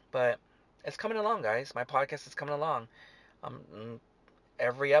 but it's coming along, guys. My podcast is coming along.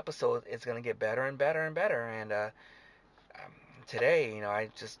 Every episode is going to get better and better and better and um, today, I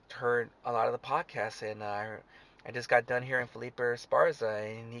just heard a lot of the podcasts, and I just got done hearing Felipe Esparza,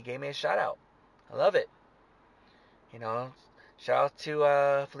 and he gave me a shout out. I love it. You know, shout out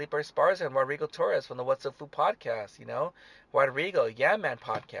to Felipe Esparza and Rodrigo Torres from the What's Up Food podcast. Rodrigo, Yeah Man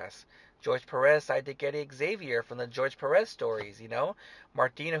podcast. George Perez, I did get Xavier from the George Perez stories.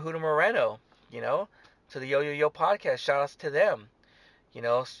 Martina Huda Moreno. To the Yo Yo Yo podcast. Shout outs to them.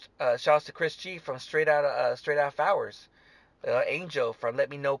 Shout outs to Chris G from Straight Out Hours. Angel from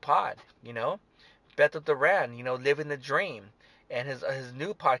Let Me Know Pod, Beto Duran, Living the Dream, and his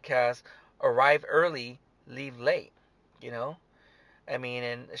new podcast, Arrive Early, Leave Late, you know.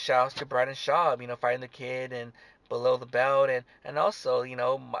 And shouts to Brandon Shaw, Finding the Kid and Below the Belt, and also,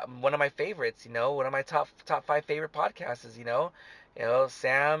 one of my favorites, one of my top five favorite podcasts is,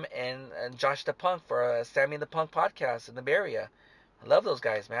 Sam and Josh the Punk for Sammy and the Punk podcast in the Bay Area. I love those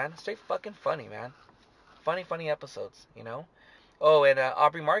guys, man. Straight fucking funny, man. Funny episodes. Oh, and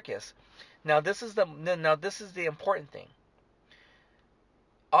Aubrey Marcus. Now this is the important thing.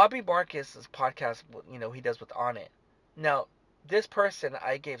 Aubrey Marcus's podcast, he does with On It. Now, this person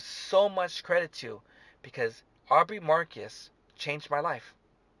I gave so much credit to because Aubrey Marcus changed my life.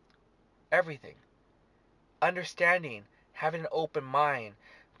 Everything. Understanding, having an open mind,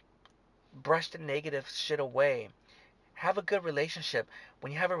 brush the negative shit away. Have a good relationship.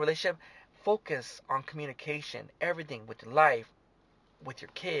 When you have a relationship, focus on communication, everything with your life, with your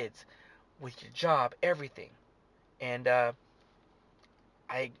kids, with your job, everything. And I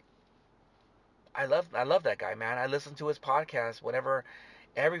I love that guy, man. I listen to his podcast whenever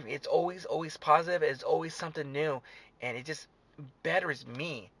it's always positive, it's always something new, and it just betters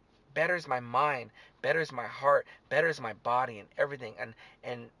me, betters my mind, betters my heart, betters my body and everything. And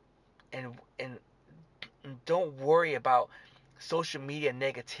and and don't worry about social media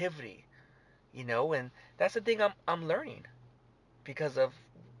negativity, and that's the thing I'm learning because of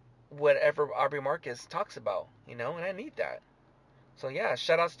whatever Aubrey Marcus talks about, and I need that. So yeah,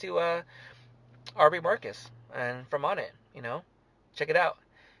 shout outs to Aubrey Marcus and from On It, check it out.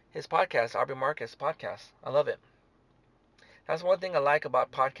 His podcast, Aubrey Marcus podcast. I love it. That's one thing I like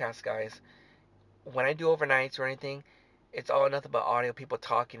about podcasts, guys. When I do overnights or anything, it's all nothing but audio, people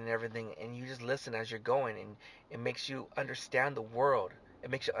talking and everything, and you just listen as you're going, and it makes you understand the world. It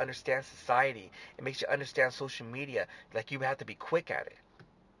makes you understand society. It makes you understand social media. Like you have to be quick at it,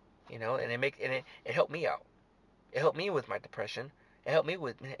 and it helped me out. It helped me with my depression. It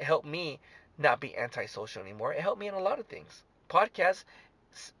helped me not be antisocial anymore. It helped me in a lot of things. Podcasts,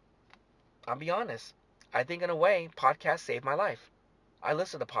 I'll be honest. I think in a way, podcasts saved my life. I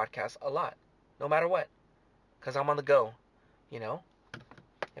listen to podcasts a lot, no matter what, because I'm on the go. You know,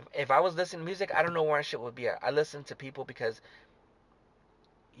 if I was listening to music, I don't know where my shit would be at. I listen to people because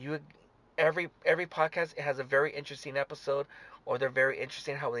you every podcast has a very interesting episode, or they're very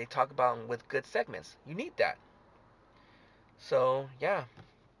interesting how they talk about them with good segments. You need that. So yeah.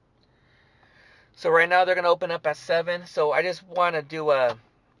 So right now they're gonna open up at 7. So I just want to do a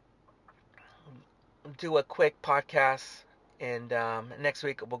quick podcast, and next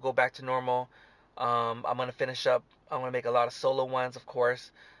week we'll go back to normal. I'm gonna finish up I'm gonna make a lot of solo ones, of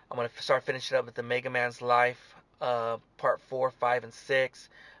course. I'm gonna start finishing up with the Mega Man's Life, part 4, 5, and 6.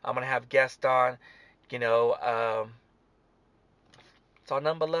 I'm gonna have guests on. You know, it's all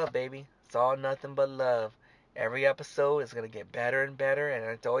nothing but love, baby. It's all nothing but love. Every episode is gonna get better and better, and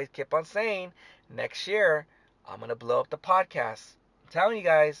I always keep on saying, next year I'm gonna blow up the podcast. I'm telling you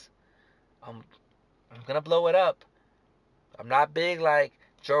guys, I'm I'm gonna blow it up. I'm not big like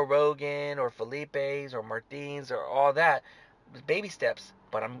Joe Rogan or Felipe's or Martin's or all that. It's baby steps,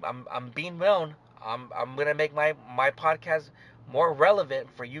 but I'm being known. I'm gonna make my podcast more relevant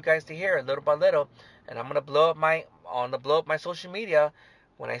for you guys to hear little by little, and I'm gonna blow up my social media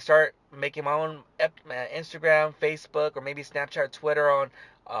when I start making my own Instagram, Facebook, or maybe Snapchat, Twitter on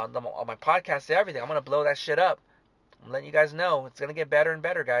my podcast and everything. I'm gonna blow that shit up. I'm letting you guys know it's gonna get better and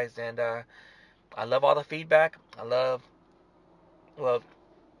better, guys. And I love all the feedback. Well,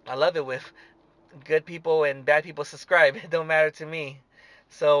 I love it with good people and bad people subscribe. It don't matter to me.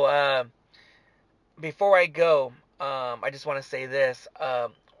 So before I go, I just want to say this.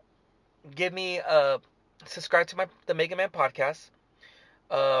 Give me subscribe to the Mega Man podcast.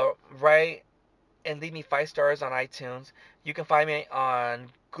 Write and leave me 5 stars on iTunes. You can find me on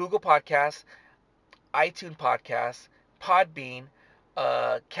Google Podcasts, iTunes Podcasts, Podbean,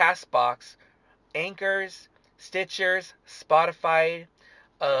 Castbox, Anchors, Stitchers, Spotify,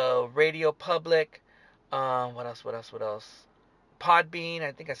 Radio Public. What else? What else? What else? Podbean.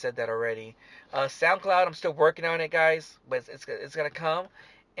 I think I said that already. SoundCloud. I'm still working on it, guys, but it's gonna come.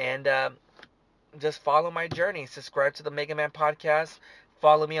 And just follow my journey. Subscribe to the Mega Man podcast.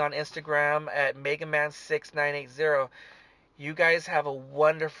 Follow me on Instagram at MegaMan6980. You guys have a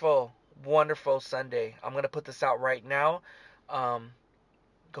wonderful, wonderful Sunday. I'm gonna put this out right now. Um,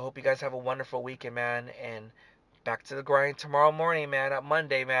 Hope you guys have a wonderful weekend, man. And back to the grind tomorrow morning, man.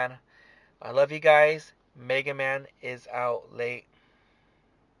 Monday, man. I love you guys. Mega Man is out late.